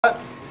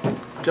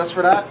Just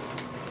for that?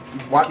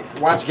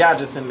 Watch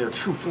gadgets in their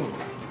true form.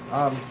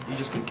 You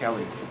just been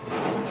Cali.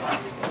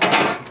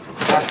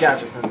 Watch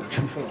gadgets in their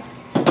true form.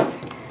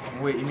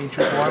 Wait, you mean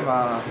true form,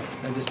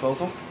 and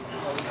disposal?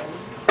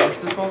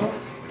 Garbage disposal?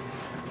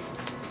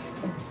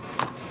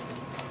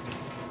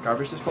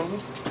 Garbage disposal?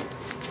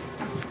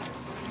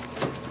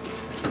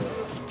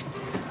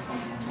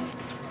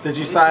 Did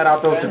you side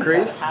out those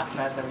decrees? I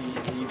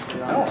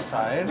don't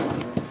side.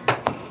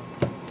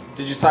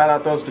 Did you side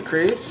out those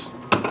decrees?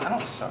 I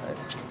don't side.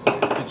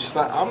 Did you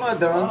side? I'm not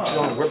done. You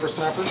want a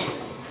whippersnapper?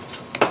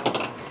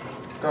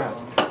 Go ahead.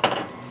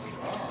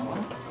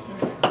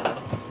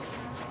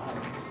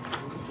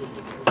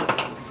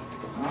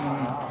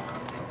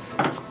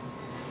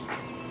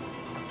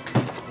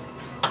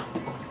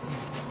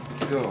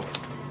 Go.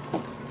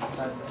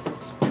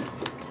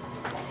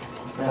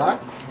 Attack?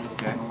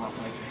 Okay.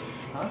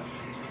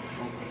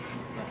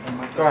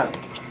 Go ahead.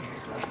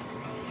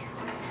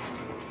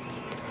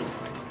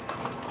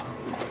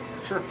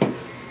 Sure.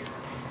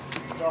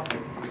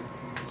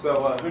 So,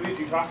 who did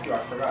you talk to? I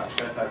forgot.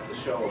 Chef at the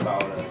show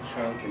about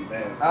Chunk and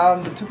Ben.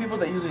 The two people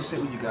that usually sit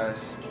with you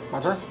guys. My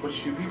turn?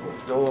 Which two people?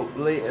 The old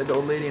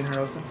lady and her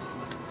husband.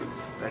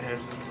 Redhead.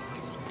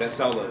 That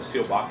sell the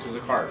steel boxes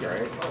of cards,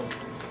 right?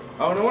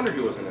 Oh, no wonder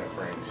he wasn't that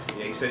framed.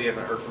 Yeah, he said he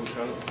hasn't heard from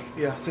Chunk.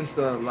 Yeah, since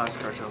the last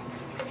card show.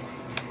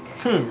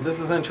 This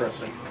is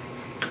interesting.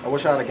 I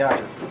wish I had a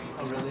gadget.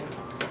 Oh, really?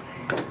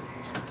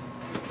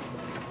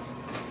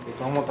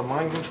 Do I want the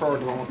mind control or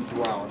do I want the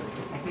duality?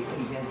 I think when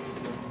you guys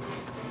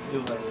do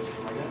like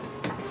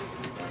that.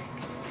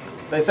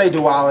 They say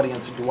duality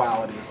into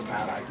duality is a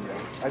bad idea.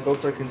 I gold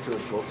strike into a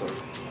gold strike.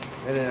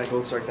 And then I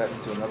gold strike that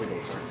into another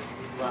gold strike.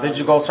 Wow. Did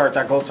you gold start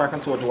that gold strike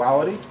into a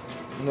duality?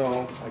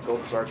 No, I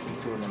gold strike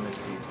into an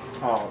MST.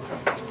 Oh,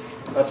 okay.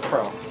 That's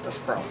pro. That's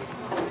pro.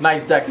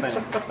 Nice deck thing.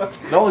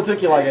 It only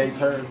took you like 8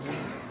 turns.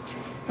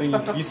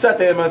 You set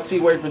the MST,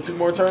 wait for 2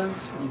 more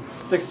turns?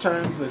 6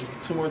 turns, then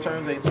 2 more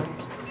turns, 8 turns?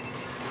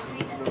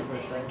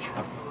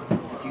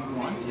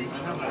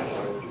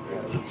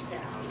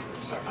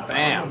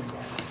 Bam.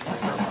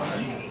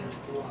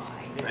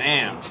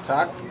 Bam.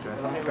 Talk. Go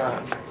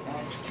ahead.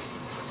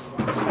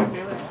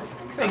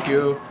 Thank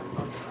you.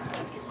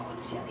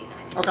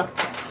 Okay.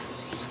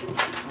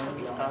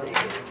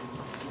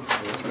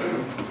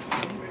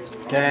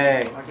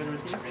 Okay.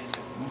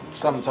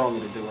 Something told me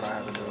to do what I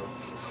had to do.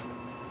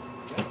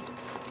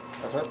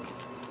 That's it.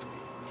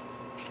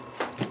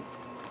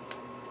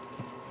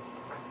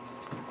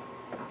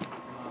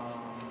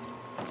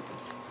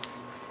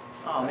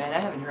 Oh man, I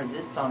haven't heard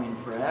this song in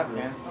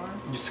forever.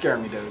 You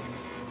scared me, dude.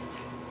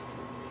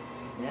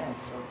 Yeah.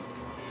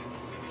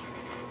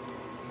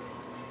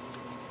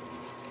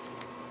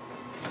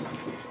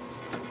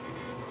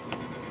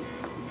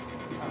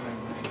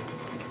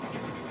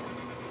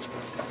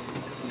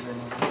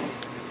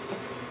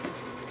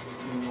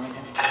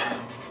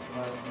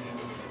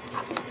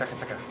 Taka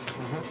taka.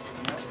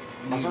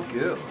 Awesome.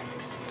 Good.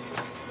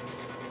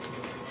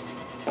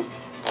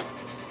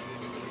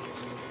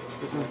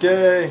 This is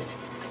gay.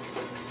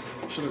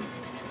 Should have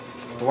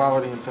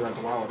duality instead of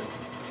duality.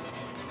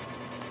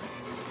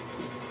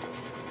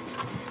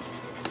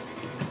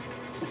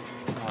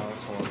 Oh,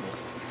 that's horrible.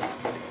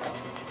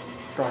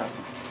 Go ahead.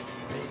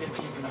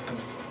 15 for nothing.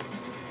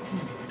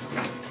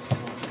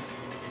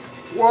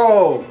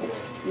 Whoa!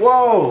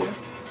 Whoa!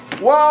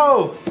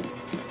 Whoa!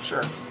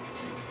 Sure.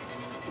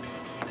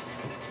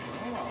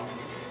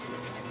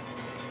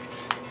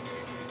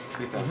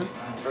 Mm-hmm.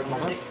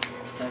 36,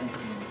 17.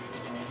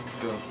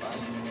 Go.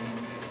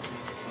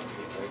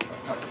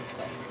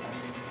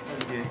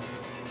 Okay.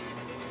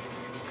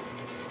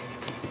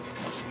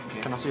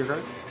 Can I see your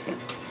card?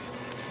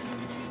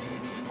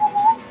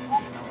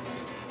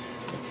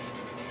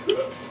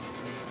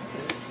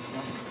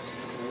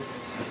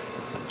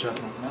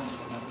 Gentle. No,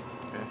 it's not.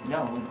 Okay. No,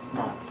 it's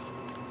not.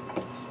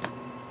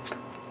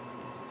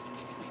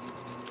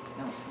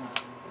 No, it's not.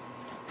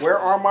 Where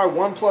are my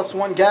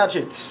 1+1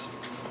 gadgets?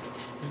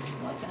 You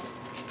like that?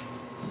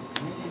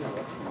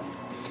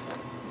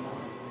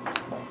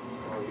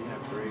 Oh, you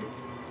have 3.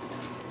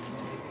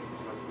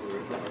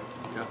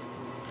 Go.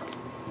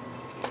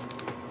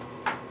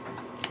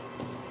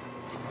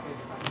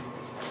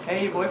 Hey,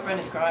 your boyfriend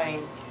is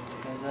crying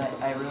because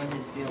I ruined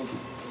his field.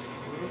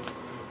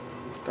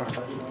 Go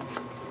ahead.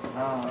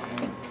 Oh,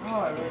 okay. Oh,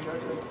 I really enjoyed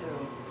it too.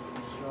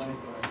 Destroy.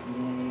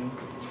 Yay.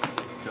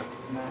 Go.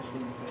 Smash in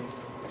the face.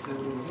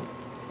 Food.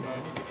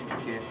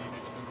 Okay.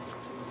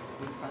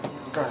 Who's crying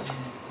now? Go ahead.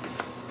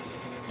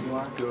 You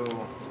are? Go.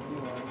 You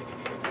are.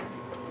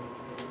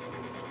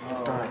 Oh.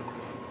 Go ahead.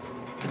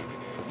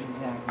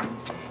 Exactly.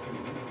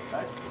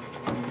 Right?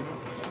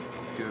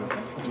 Go.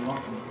 You're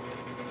welcome.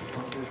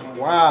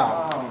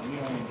 Wow. Oh,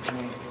 yeah,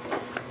 great.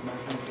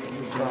 Smash in the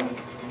face.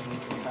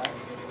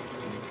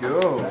 Go.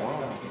 Go. Wow.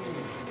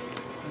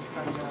 Who's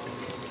crying now?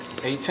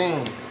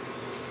 18.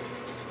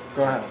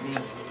 Go ahead. Me.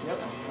 Yep.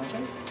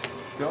 Okay.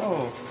 Go.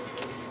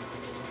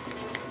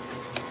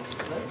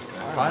 Good.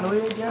 Finally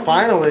again?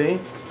 Finally.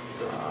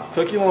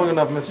 Took you long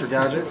enough, Mr.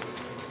 Gadget.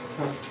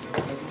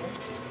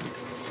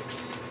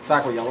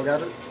 Attack with yellow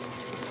gadget.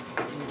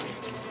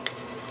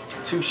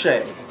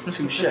 Touche.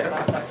 Touche.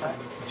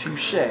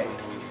 Touche.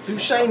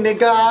 Touche,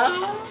 nigga.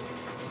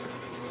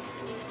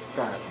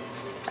 Go ahead.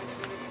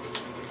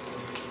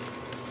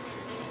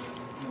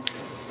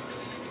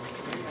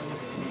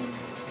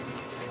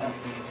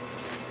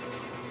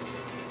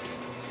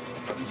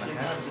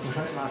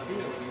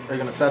 Are you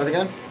gonna set it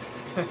again?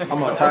 I'm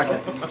gonna attack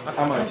it.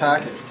 I'm gonna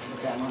attack it.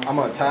 I'm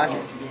gonna attack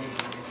it.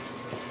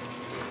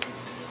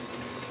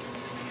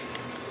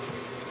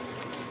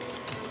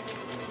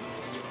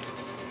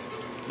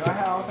 No, I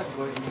also have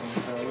poison,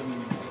 so I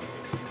wouldn't.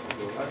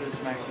 I'll just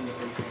smack him in the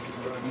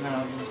face. No,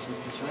 it's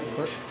just destroy it.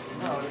 Push.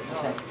 No, I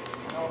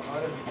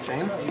would.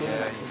 Same?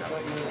 Yeah,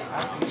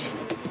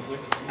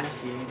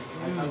 you.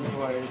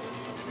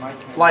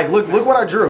 Like, look what I drew.